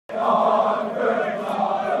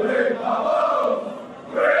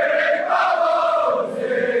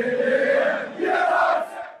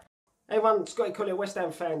everyone, Scotty Collier, West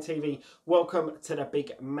Ham Fan TV. Welcome to the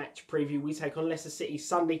big match preview. We take on Leicester City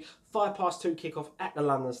Sunday, 2:05 kickoff at the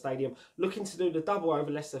London Stadium. Looking to do the double over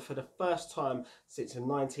Leicester for the first time since the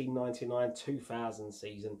 1999-2000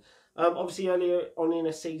 season. Obviously, earlier on in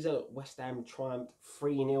the season, West Ham triumphed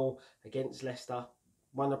 3-0 against Leicester.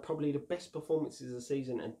 One of probably the best performances of the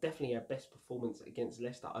season, and definitely our best performance against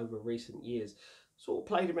Leicester over recent years. Sort of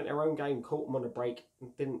played them at their own game, caught them on a break,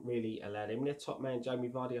 and didn't really allow them. Their top man, Jamie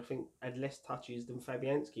Vardy, I think, had less touches than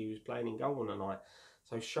Fabianski, who was playing in goal on the night.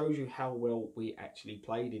 So it shows you how well we actually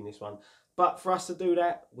played in this one. But for us to do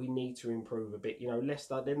that, we need to improve a bit. You know,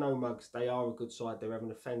 Leicester, they're no mugs. They are a good side. They're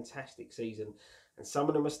having a fantastic season. And some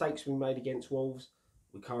of the mistakes we made against Wolves,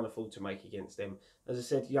 we can't afford to make against them. As I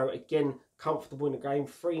said, you know, again, comfortable in the game,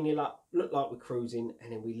 3-0 up, looked like we're cruising,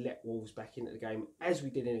 and then we let Wolves back into the game, as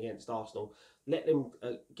we did in against Arsenal. Let them,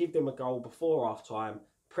 give them a goal before half-time,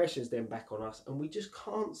 pressures them back on us, and we just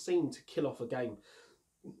can't seem to kill off a game.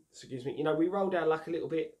 Excuse me. You know, we rolled our luck a little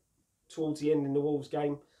bit towards the end in the Wolves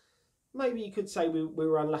game. Maybe you could say we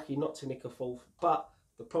were unlucky not to nick a fourth, but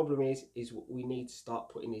the problem is we need to start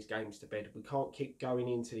putting these games to bed. We can't keep going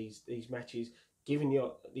into these matches, given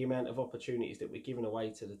the amount of opportunities that we're giving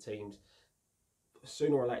away to the teams.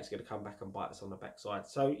 Sooner or later it's going to come back and bite us on the backside.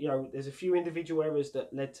 So, you know, there's a few individual errors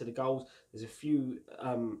that led to the goals. There's a few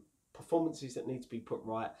performances that need to be put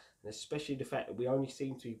right, and especially the fact that we only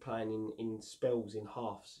seem to be playing in spells, in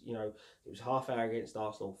halves. You know, it was half hour against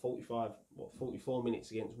Arsenal, 44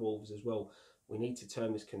 minutes against Wolves as well. We need to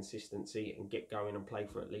turn this consistency and get going and play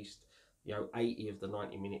for at least, you know, 80 of the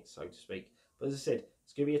 90 minutes, so to speak. But as I said,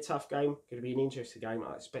 it's going to be a tough game, going to be an interesting game.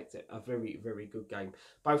 I expect it a very, very good game.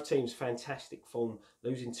 Both teams, fantastic form,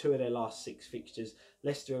 losing 2 of their last 6 fixtures.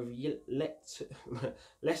 Leicester are yet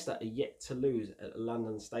to lose at the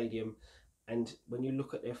London Stadium. And when you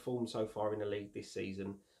look at their form so far in the league this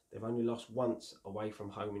season, they've only lost once away from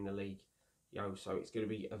home in the league. You know, so it's going to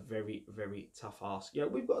be a very, very tough ask. You know,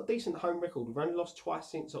 we've got a decent home record. We've only lost twice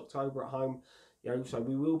since October at home. You know, so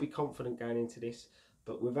we will be confident going into this.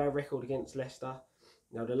 But with our record against Leicester,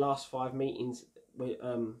 you know, the last 5 meetings at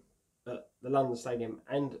the London Stadium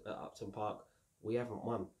and at Upton Park, we haven't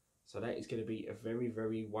won. So that is going to be a very,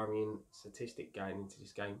 very worrying statistic going into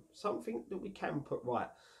this game. Something that we can put right.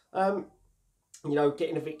 You know,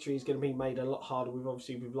 getting a victory is going to be made a lot harder. We've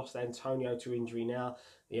lost Antonio to injury now.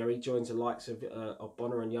 You know, he joins the likes of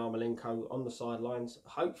Bonner and Yarmolenko on the sidelines.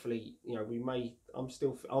 Hopefully, you know, we may. I'm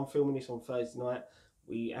filming this on Thursday night.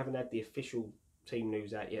 We haven't had the official team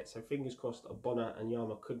news out yet, so fingers crossed Bonner and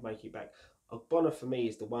Yarma could make it back. Bonner for me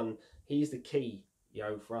is the one. He's the key, you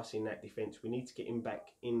know, for us in that defence. We need to get him back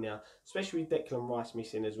in there, especially with Declan Rice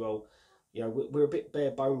missing as well. You know, we're a bit bare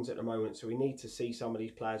bones at the moment, so we need to see some of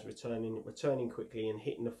these players returning quickly and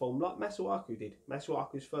hitting the form like Masuaku did.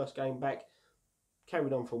 Masuaku's first game back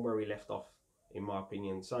carried on from where he left off, in my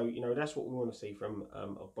opinion. So, you know, that's what we want to see from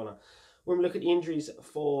Bonner. When we look at the injuries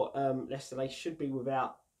for Leicester, they should be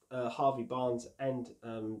without Harvey Barnes and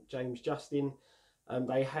James Justin.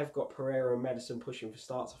 They have got Pereira and Maddison pushing for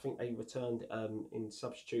starts. I think they returned in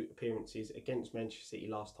substitute appearances against Manchester City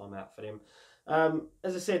last time out for them.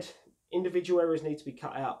 As I said, individual errors need to be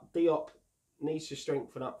cut out. Diop needs to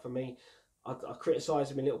strengthen up for me. I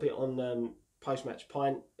criticised him a little bit on post-match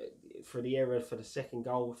pint for the error for the second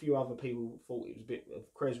goal. A few other people thought it was a bit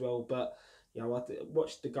of Creswell, but you know, I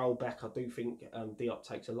watched the goal back. I do think Diop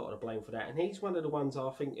takes a lot of the blame for that. And he's one of the ones I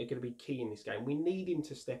think are going to be key in this game. We need him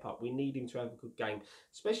to step up. We need him to have a good game,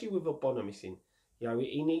 especially with Bonner missing. You know,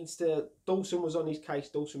 he needs to... Dawson was on his case.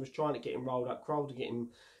 Dawson was trying to get him rolled up. Kroll to get him,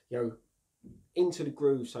 you know, into the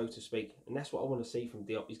groove, so to speak. And that's what I want to see from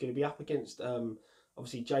Diop. He's going to be up against,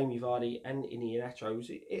 obviously, Jamie Vardy and Iheanacho, who's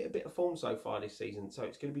hit a bit of form so far this season. So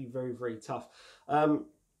it's going to be very, very tough.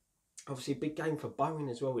 Obviously, a big game for Bowen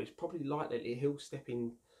as well. It's probably likely that he'll step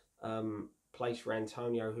in place for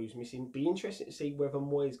Antonio, who's missing. Be interesting to see whether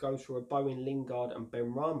Moyes goes for a Bowen, Lingard and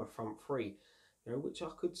Benrahma front three, you know, which I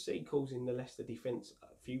could see causing the Leicester defence a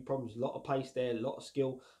few problems. A lot of pace there, a lot of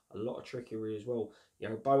skill, a lot of trickery as well. You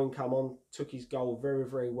know, Bowen come on, took his goal very,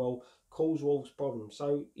 very well, caused Wolves problems.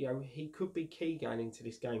 So, you know, he could be key going into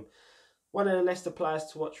this game. One of the Leicester players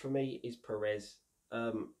to watch for me is Perez.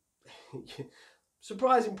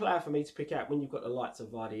 Surprising player for me to pick out when you've got the likes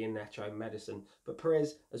of Vardy, Nacho and Maddison. But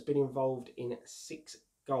Perez has been involved in 6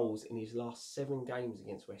 goals in his last 7 games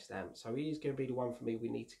against West Ham. So he is going to be the one for me we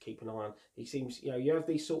need to keep an eye on. He seems, you know, you have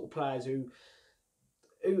these sort of players who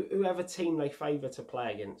have a team they favour to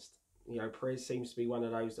play against. You know, Perez seems to be one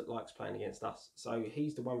of those that likes playing against us. So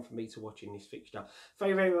he's the one for me to watch in this fixture. Thank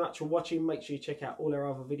you very much for watching. Make sure you check out all our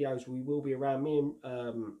other videos. We will be around. Me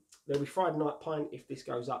and There'll be Friday night pint if this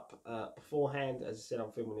goes up beforehand. As I said,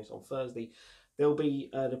 I'm filming this on Thursday. There'll be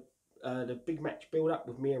the big match build up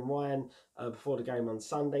with me and Ryan before the game on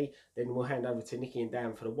Sunday. Then we'll hand over to Nikki and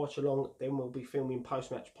Dan for the watch along. Then we'll be filming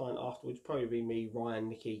post match pint afterwards. Probably be me, Ryan,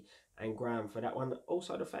 Nikki, and Graham for that one.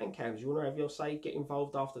 Also the fan cams. You want to have your say? Get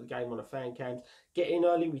involved after the game on the fan cams. Get in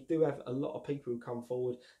early. We do have a lot of people who come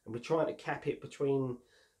forward, and we're trying to cap it between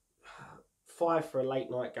 5 for a late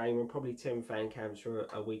night game and probably 10 fan cams for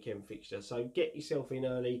a weekend fixture. So get yourself in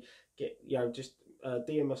early. Just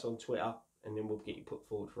DM us on Twitter, and then we'll get you put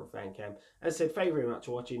forward for a fan cam. As I said, thank you very much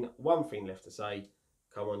for watching. One thing left to say,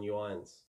 come on you Irons.